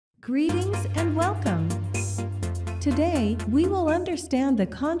Greetings and welcome! Today, we will understand the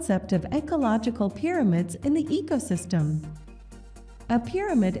concept of ecological pyramids in the ecosystem. A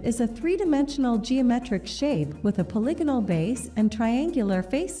pyramid is a three-dimensional geometric shape with a polygonal base and triangular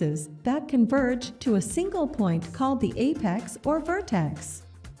faces that converge to a single point called the apex or vertex.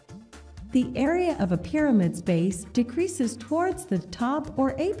 The area of a pyramid's base decreases towards the top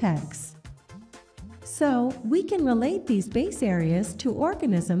or apex. So, we can relate these base areas to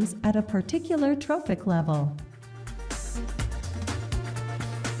organisms at a particular trophic level.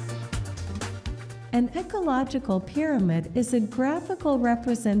 An ecological pyramid is a graphical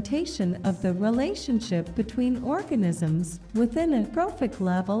representation of the relationship between organisms within a trophic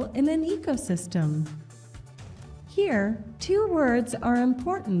level in an ecosystem. Here, two words are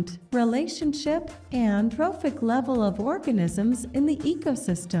important: relationship and trophic level of organisms in the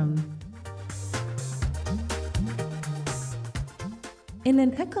ecosystem. In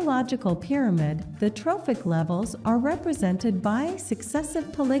an ecological pyramid, the trophic levels are represented by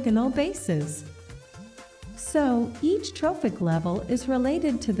successive polygonal bases. So, each trophic level is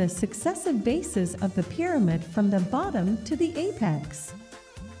related to the successive bases of the pyramid from the bottom to the apex.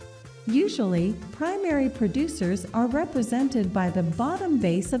 Usually, primary producers are represented by the bottom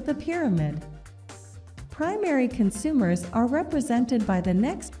base of the pyramid. Primary consumers are represented by the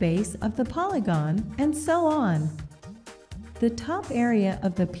next base of the polygon, and so on. The top area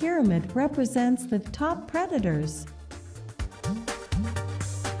of the pyramid represents the top predators.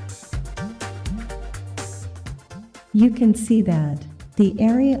 You can see that the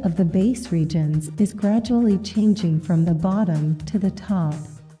area of the base regions is gradually changing from the bottom to the top.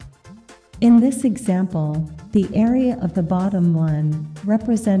 In this example, the area of the bottom one,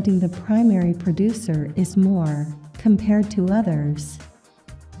 representing the primary producer, is more compared to others.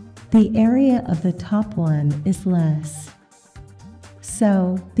 The area of the top one is less.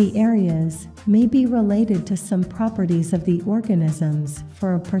 So, the areas may be related to some properties of the organisms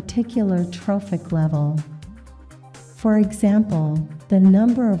for a particular trophic level. For example, the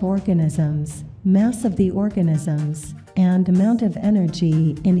number of organisms, mass of the organisms, and amount of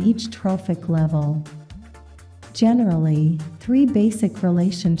energy in each trophic level. Generally, three basic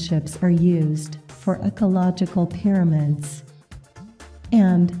relationships are used for ecological pyramids.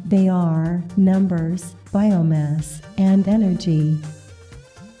 And they are numbers, biomass, and energy.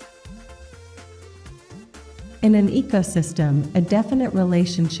 In an ecosystem, a definite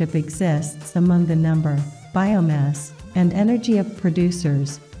relationship exists among the number, biomass, and energy of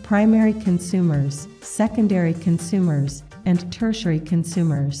producers, primary consumers, secondary consumers, and tertiary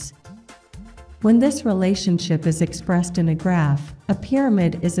consumers. When this relationship is expressed in a graph, a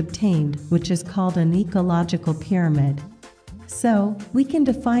pyramid is obtained, which is called an ecological pyramid. So, we can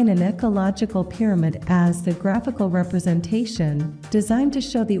define an ecological pyramid as the graphical representation designed to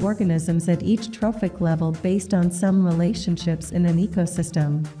show the organisms at each trophic level based on some relationships in an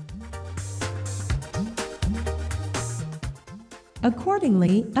ecosystem.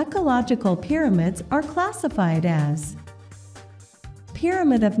 Accordingly, ecological pyramids are classified as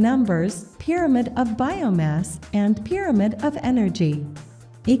pyramid of numbers, pyramid of biomass, and pyramid of energy.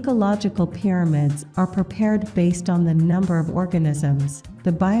 Ecological pyramids are prepared based on the number of organisms,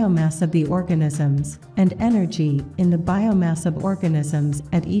 the biomass of the organisms, and energy in the biomass of organisms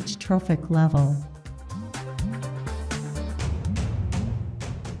at each trophic level.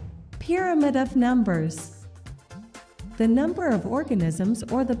 Pyramid of numbers. The number of organisms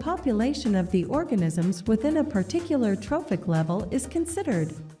or the population of the organisms within a particular trophic level is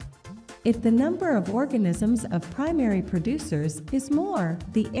considered. If the number of organisms of primary producers is more,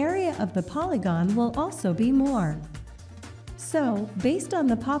 the area of the polygon will also be more. So, based on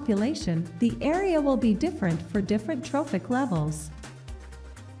the population, the area will be different for different trophic levels.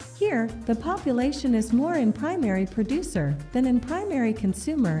 Here, the population is more in primary producer than in primary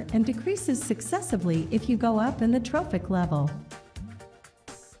consumer and decreases successively if you go up in the trophic level.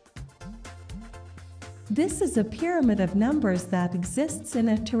 This is a pyramid of numbers that exists in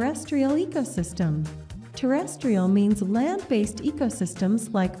a terrestrial ecosystem. Terrestrial means land-based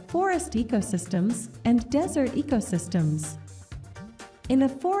ecosystems like forest ecosystems and desert ecosystems. In a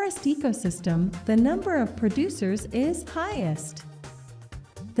forest ecosystem, the number of producers is highest.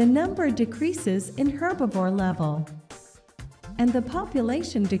 The number decreases in herbivore level, and the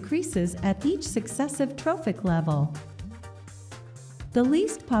population decreases at each successive trophic level. The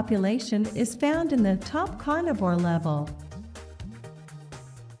least population is found in the top carnivore level.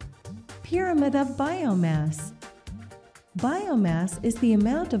 Pyramid of biomass. Biomass is the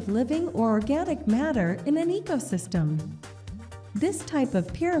amount of living or organic matter in an ecosystem. This type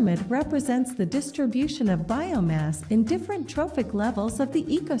of pyramid represents the distribution of biomass in different trophic levels of the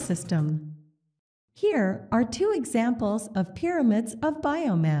ecosystem. Here are two examples of pyramids of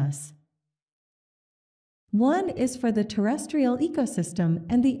biomass. One is for the terrestrial ecosystem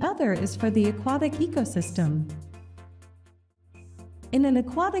and the other is for the aquatic ecosystem. In an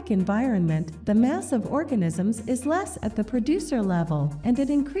aquatic environment, the mass of organisms is less at the producer level and it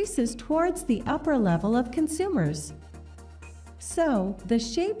increases towards the upper level of consumers. So, the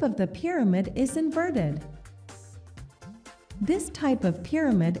shape of the pyramid is inverted. This type of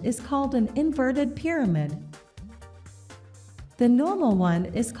pyramid is called an inverted pyramid. The normal one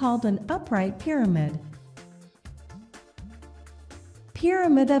is called an upright pyramid.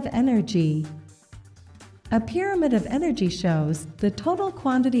 Pyramid of energy. A pyramid of energy shows the total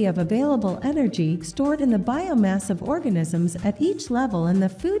quantity of available energy stored in the biomass of organisms at each level in the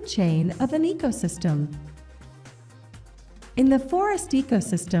food chain of an ecosystem. In the forest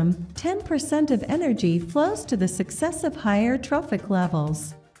ecosystem, 10% of energy flows to the successive higher trophic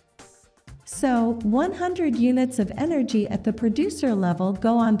levels. So, 100 units of energy at the producer level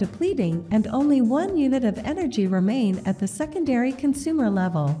go on depleting and only 1 unit of energy remain at the secondary consumer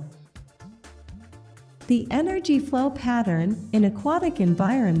level. The energy flow pattern in aquatic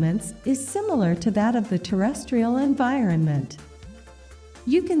environments is similar to that of the terrestrial environment.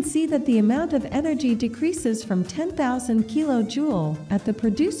 You can see that the amount of energy decreases from 10,000 kJ at the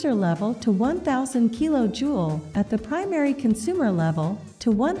producer level to 1,000 kJ at the primary consumer level to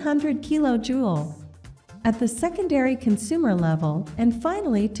 100 kJ at the secondary consumer level and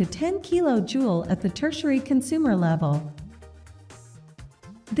finally to 10 kJ at the tertiary consumer level.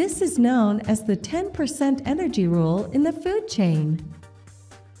 This is known as the 10% energy rule in the food chain.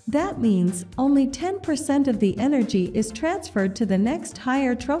 That means only 10% of the energy is transferred to the next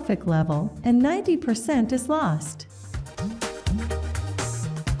higher trophic level and 90% is lost.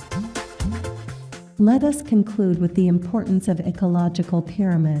 Let us conclude with the importance of ecological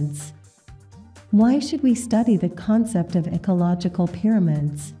pyramids. Why should we study the concept of ecological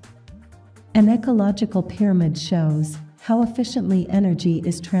pyramids? An ecological pyramid shows how efficiently energy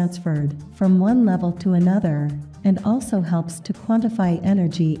is transferred from one level to another, and also helps to quantify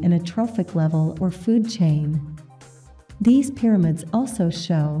energy in a trophic level or food chain. These pyramids also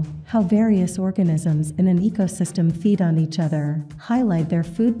show how various organisms in an ecosystem feed on each other, highlight their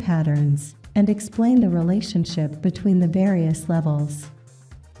food patterns, and explain the relationship between the various levels.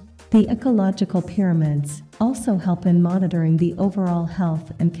 The ecological pyramids also help in monitoring the overall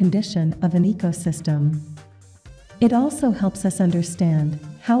health and condition of an ecosystem. It also helps us understand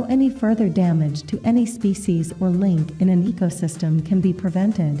how any further damage to any species or link in an ecosystem can be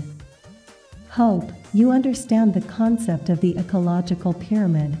prevented. Hope you understand the concept of the ecological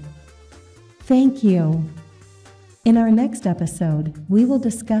pyramid. Thank you. In our next episode, we will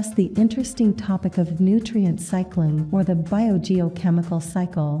discuss the interesting topic of nutrient cycling or the biogeochemical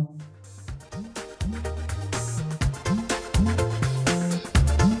cycle.